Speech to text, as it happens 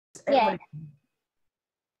Yeah.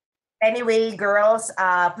 Anyway, girls,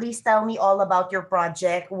 please tell me all about your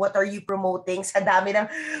project. What are you promoting? Sa dami ng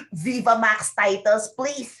VivaMax titles,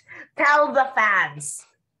 please tell the fans.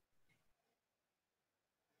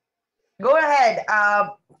 Go ahead,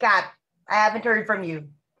 Kat. I haven't heard from you.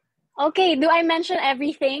 Okay, do I mention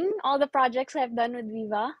everything? All the projects I've done with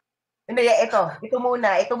Viva? Hindi, ito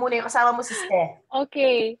muna. Ito muna yung kasama mo si Steph.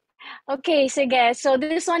 Okay, sige. So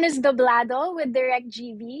this one is Doblado with Direct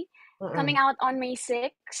GB. Coming out on May 6.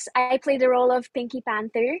 I play the role of Pinky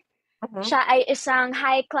Panther. Siya ay isang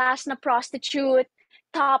high-class na prostitute,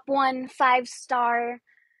 top 1 5-star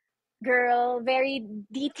girl, very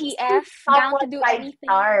DTF, down to do anything.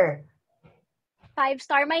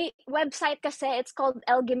 5-star. My website kasi, it's called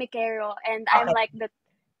El Gimmickero, and I'm like the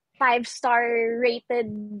 5-star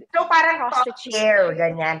rated so parang prostitute. Top tier,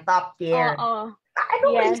 ganyan, top tier. Oo.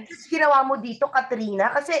 Anong research ginawa mo dito, Katrina?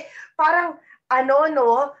 Kasi parang,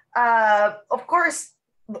 of course,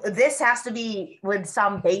 this has to be with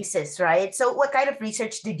some basis, right? So what kind of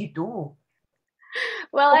research did you do?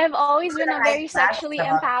 Well, I've always been a very sexually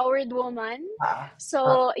empowered woman.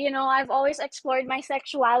 So, I've always explored my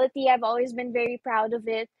sexuality. I've always been very proud of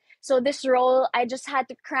it. So this role, I just had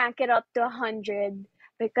to crank it up to 100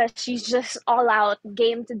 because she's just all out,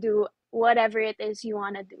 game to do whatever it is you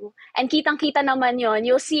want to do. And kitang-kita naman yon.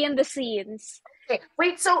 You'll see in the scenes. Okay.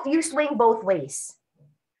 Wait, so you swing both ways?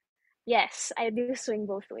 Yes, I do swing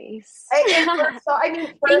both ways. So, I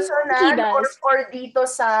mean, personal or dito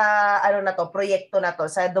sa, proyekto na to,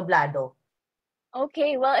 sa Doblado?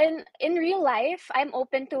 Okay, well, in real life, I'm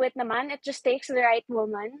open to it naman. It just takes the right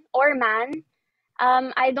woman or man.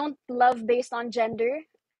 I don't love based on gender.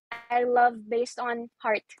 I love based on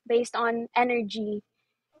heart, based on energy.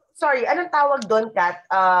 Sorry, anong tawag doon, Kat?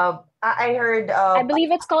 I heard... I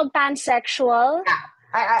believe it's called pansexual. Yeah.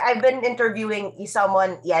 I've been interviewing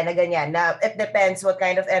someone, na ganyan, na it depends what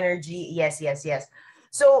kind of energy. Yes.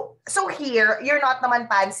 So here, you're not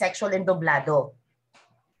naman pansexual in Doblado.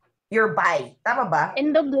 You're bi. Tama ba?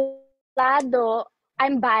 In Doblado,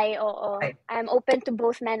 I'm bi, oo. Okay. I'm open to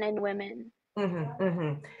both men and women.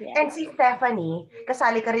 Yes. And si Stephanie,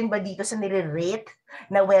 kasali ka rin ba dito sa nire-rate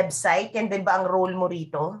na website? Yan din ba ang role mo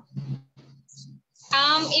rito?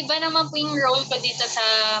 Iba naman po yung role ko dito sa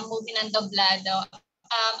movie ng Doblado.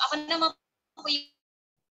 Ako naman po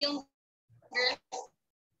yung girlfriend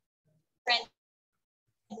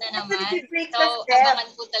na naman. So,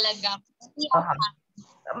 abangan po talaga.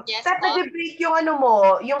 Yes, nag-break yung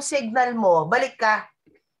yung signal mo. Balik ka.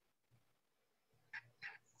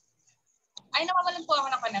 Ay, nawawalan po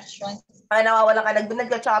ako ng connection. Nawawalan ka.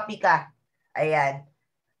 Nag-choppy ka. Ayan.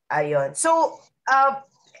 Ayun. So,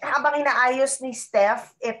 habang inaayos ni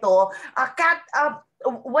Steph ito, Kat,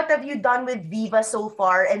 what have you done with Viva so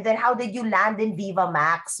far? And then how did you land in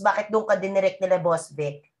VivaMax? Bakit doon ka dinirect nila Boss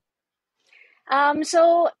Vic?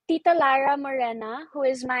 So Tita Lara Morena, who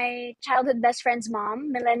is my childhood best friend's mom,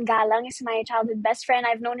 Milen Galang is my childhood best friend.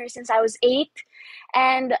 I've known her since I was 8.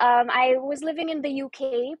 And I was living in the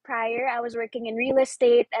UK prior. I was working in real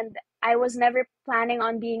estate and I was never planning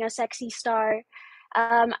on being a sexy star.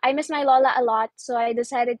 I miss my Lola a lot, so I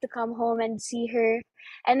decided to come home and see her.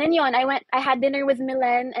 And then I had dinner with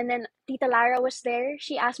Milen, and then Tita Lara was there.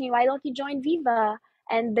 She asked me, why don't you join Viva?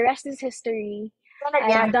 And the rest is history.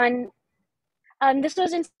 I've done, this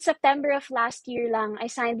was in September of last year lang. I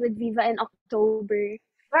signed with Viva in October.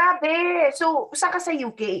 Grabe! So, saan ka sa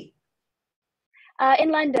UK?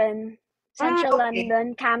 In London. Central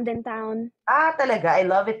London, Camden Town. Talaga. I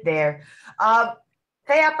love it there.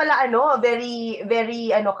 Kaya pala very,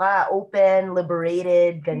 very open,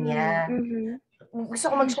 liberated, ganyan.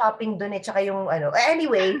 Gusto ko mag-shopping doon tsaka yung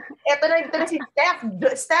Anyway, eto na si Steph.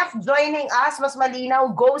 Steph joining us, mas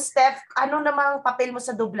malinaw. Go, Steph. Ano namang papel mo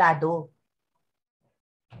sa Doblado?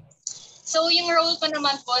 So, yung role ko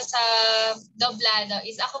naman po sa Doblado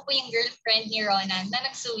is ako po yung girlfriend ni Ronan na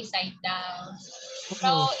nag-suicide daw.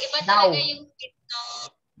 So, iba talaga yung fit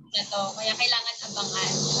ng kaya kailangan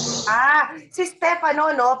abangan. Si Steph,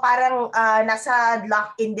 parang nasa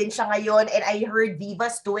lock-in din siya ngayon and I heard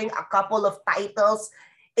Viva's doing a couple of titles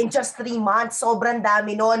in just 3 months. Sobrang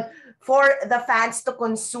dami nun for the fans to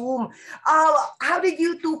consume. How did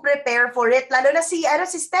you two prepare for it? Lalo na si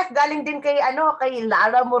Steph galing din kay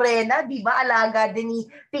Lara Morena, di ba? Alaga din ni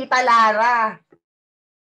Tita Lara.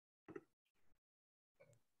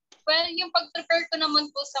 Well, yung pag-prepare ko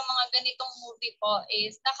naman po sa mga ganitong movie po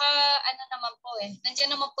is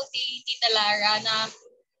nandiyan naman po si Tita Lara na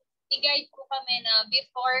i-guide po kami na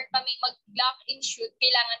before kami mag-lock-in shoot,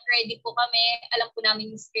 kailangan ready po kami, alam po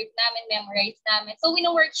namin yung script namin, memorize namin. So,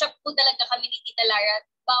 wino-workshop po talaga kami ni Tita Lara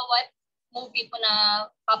bawat movie po na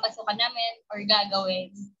papasukan namin or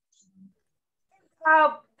gagawin.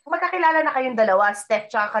 Magkakilala na kayong dalawa, Steph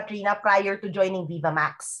at Katrina, prior to joining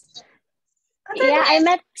VivaMax? Yeah, I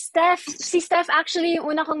met Steph. Si Steph actually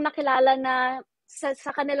yung una kong nakilala na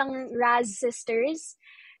sa kanilang Raz sisters.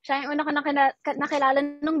 Siya yung una kong nakilala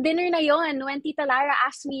nung dinner na yon when Tita Lara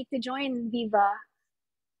asked me to join Viva.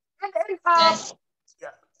 Yes.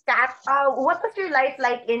 Kat, what was your life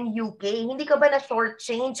like in UK? Hindi ka ba na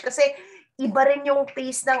shortchange? Kasi iba rin yung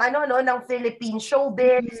pace ng ng Philippine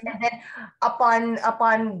showbiz. And then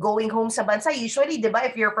upon going home sa bansa, usually, 'di ba,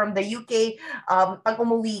 if you're from the UK, pag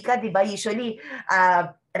umuwi ka, 'di ba, usually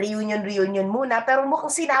reunion muna, pero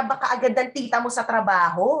mukhang sinaba ka agad ng tita mo sa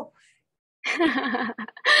trabaho.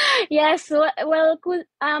 Yes, well,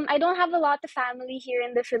 I don't have a lot of family here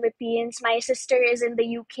in the Philippines. My sister is in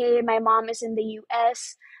the UK, my mom is in the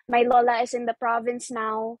US, my lola is in the province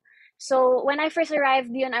now. So when I first arrived,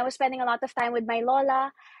 I was spending a lot of time with my lola,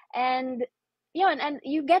 and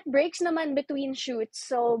you get breaks naman between shoots.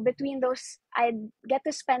 So between those, I get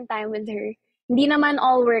to spend time with her. Hindi naman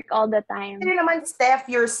all work all the time. Hindi naman, Steph,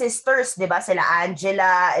 your sisters, di ba? Sila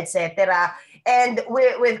Angela, etc. And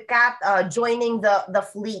with Kat joining the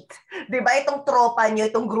fleet, di ba? Itong tropa nyo,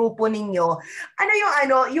 itong grupo ninyo.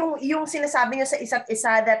 Yung sinasabi nyo sa isa't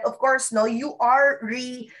isa that, of course, no, you are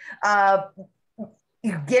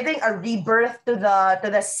giving a rebirth to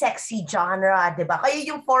the sexy genre, di ba? Kayo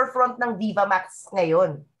yung forefront ng VivaMax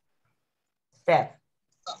ngayon. Steph.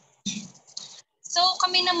 So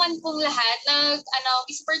kami naman pong lahat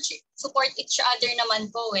we support each other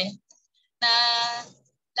naman po na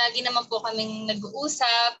lagi naman po kaming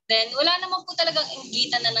nag-uusap, then wala naman po talagang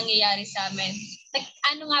inggitan na nangyayari sa amin.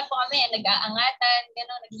 Nga po kami, nag-aangatan,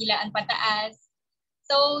 naghilaan pataas.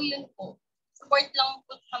 So yun po, support lang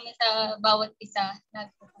po kami sa bawat isa.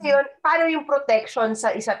 Yun, paano yung protection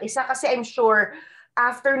sa isa't isa? Kasi I'm sure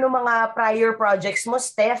after no mga prior projects mo,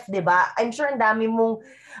 Steph, di ba? I'm sure ang dami mong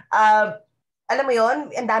alam mo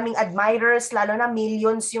yon, ang daming admirers, lalo na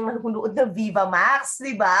millions yung nanonood ng VivaMax,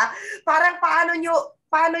 di ba? Parang paano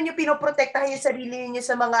nyo pinoprotektahan yung sarili niyo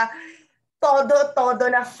sa mga todo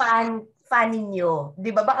na fan ninyo?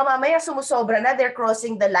 Di ba? Baka mamaya sumusobra na, they're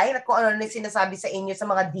crossing the line at kung ano na sinasabi sa inyo sa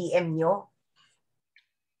mga DM nyo.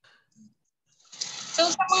 So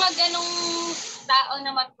sa mga ganong tao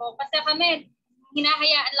naman po, kasi kami,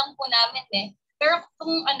 hinahayaan lang po namin Pero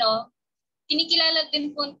kung kinikilala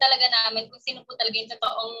din po talaga namin kung sino po talaga yung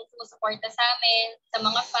totoong sumusuporta sa amin, sa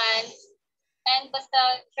mga fans. And basta,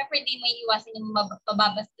 syempre di may iwasan yung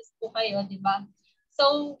mababastos po kayo, di ba?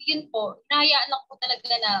 So, yun po, nahayaan lang po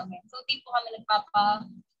talaga namin. So, di po kami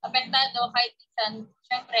nagpapa-apektado kahit minsan,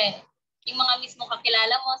 syempre, yung mga mismo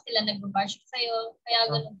kakilala mo, sila nagbabash sa'yo,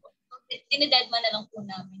 kaya gano'n po. So, dinededman na lang po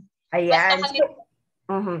namin. Ayan. Basta kami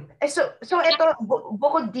So ito,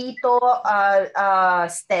 bukod dito,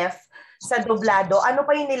 Steph, sa doblado, ano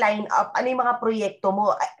pa yung niline up? Ano yung mga proyekto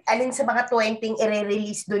mo? Alin sa mga 20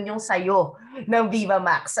 i-release dun yung sayo ng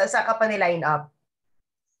VivaMax? Sa ka pa niline up?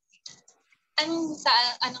 Ano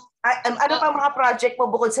pa mga project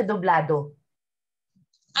mo bukod sa doblado?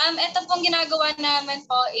 Ito pong ginagawa namin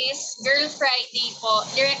po is Girl Friday po,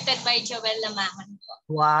 directed by Joel Lamahan po.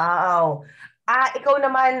 Wow! Ikaw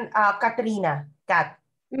naman, Katrina, Kat.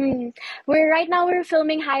 We're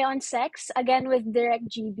filming High on Sex again with Direct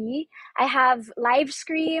GB. I have Live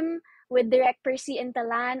Scream with Direct Percy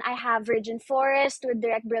Intalan. I have Virgin Forest with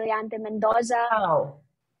Direct Brillante Mendoza. Wow.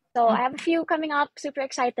 So I have a few coming up. Super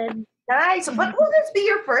excited. Nice. But will this be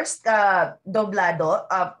your first doblado?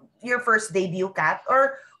 Your first debut, Kat?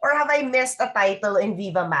 Or have I missed a title in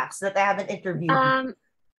VivaMax that I haven't interviewed?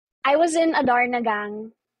 I was in Adarna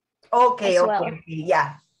Gang. Okay. Well.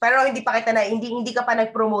 Yeah. Pero hindi pa kita hindi ka pa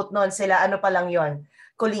nag-promote noon, sila pa lang yon.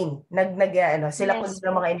 Colleen, sila po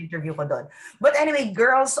yung mga in-interview ko doon. But anyway,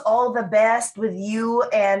 girls, all the best with you,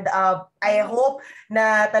 and I hope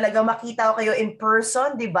na talaga makita ko kayo in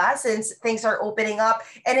person, 'di ba? Since things are opening up,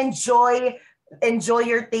 and enjoy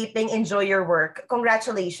your taping, enjoy your work.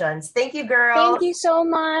 Congratulations. Thank you, girls. Thank you so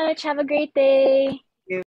much. Have a great day.